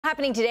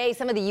happening today,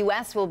 some of the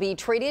U.S. will be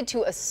treated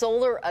to a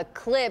solar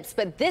eclipse,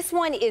 but this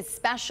one is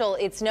special.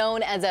 It's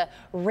known as a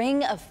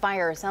ring of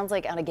fire. Sounds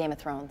like out of Game of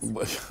Thrones.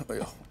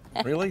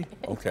 Really?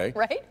 Okay.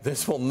 Right?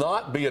 This will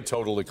not be a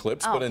total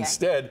eclipse, Oh, but okay.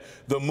 instead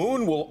the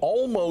moon will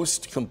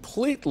almost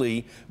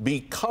completely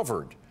be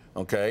covered.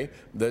 Okay,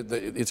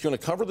 it's going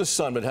to cover the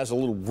sun, but it has a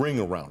little ring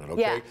around it.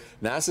 Okay, Yeah.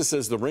 NASA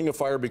says the ring of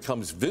fire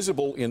becomes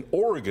visible in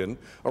Oregon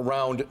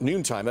around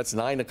noontime. That's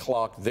 9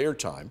 o'clock their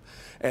time,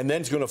 and then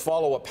it's going to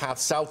follow a path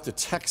south to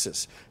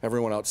Texas.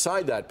 Everyone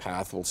outside that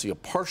path will see a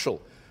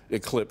partial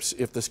eclipse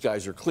if the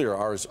skies are clear.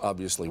 Ours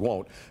obviously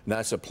won't.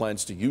 NASA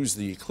plans to use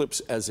the eclipse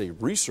as a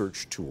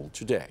research tool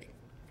today.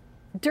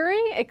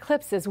 During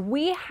eclipses,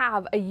 we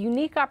have a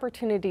unique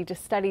opportunity to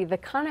study the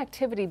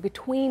connectivity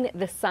between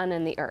the sun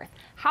and the earth,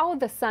 how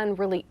the sun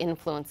really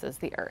influences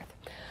the earth.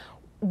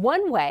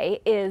 One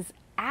way is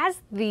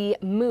as the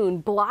moon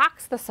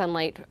blocks the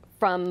sunlight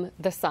from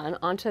the sun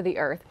onto the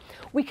earth,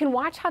 we can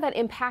watch how that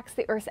impacts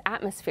the Earth's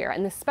atmosphere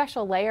and the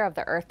special layer of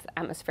the Earth's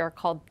atmosphere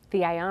called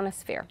the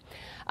ionosphere.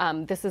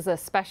 This is a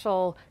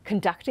special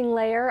conducting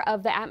layer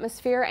of the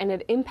atmosphere, and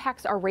it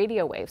impacts our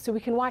radio waves. So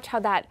we can watch how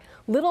that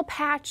little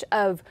patch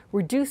of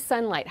reduced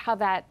sunlight, how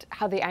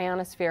the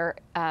ionosphere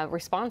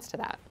responds to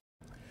that.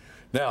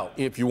 Now,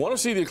 if you want to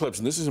see the eclipse,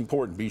 and this is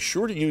important, be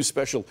sure to use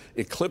special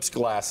eclipse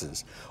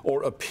glasses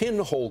or a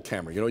pinhole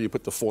camera. You know, you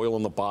put the foil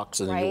in the box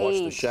and then you watch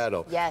the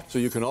shadow. Yes. So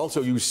you can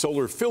also use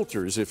solar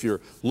filters if you're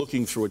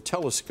looking through a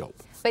telescope.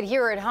 But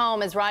here at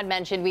home, as Rod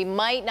mentioned, we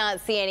might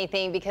not see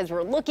anything because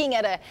we're looking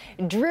at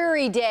a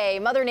dreary day.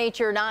 Mother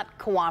Nature not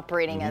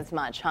cooperating as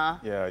much, huh?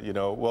 Yeah, you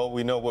know, well,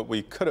 we know what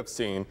we could have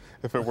seen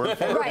if it weren't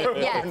for Right,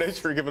 yes. Mother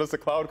Nature giving us a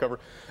cloud cover.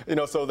 You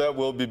know, so that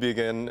will be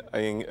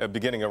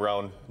beginning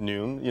around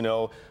noon, you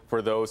know,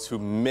 for those who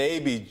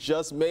maybe,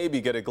 just maybe,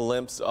 get a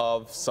glimpse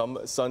of some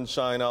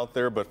sunshine out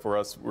there. But for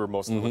us, we're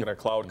mostly looking at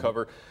cloud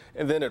cover.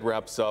 And then it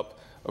wraps up,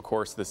 of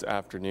course, this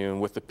afternoon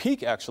with the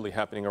peak actually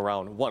happening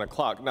around 1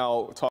 o'clock. Now,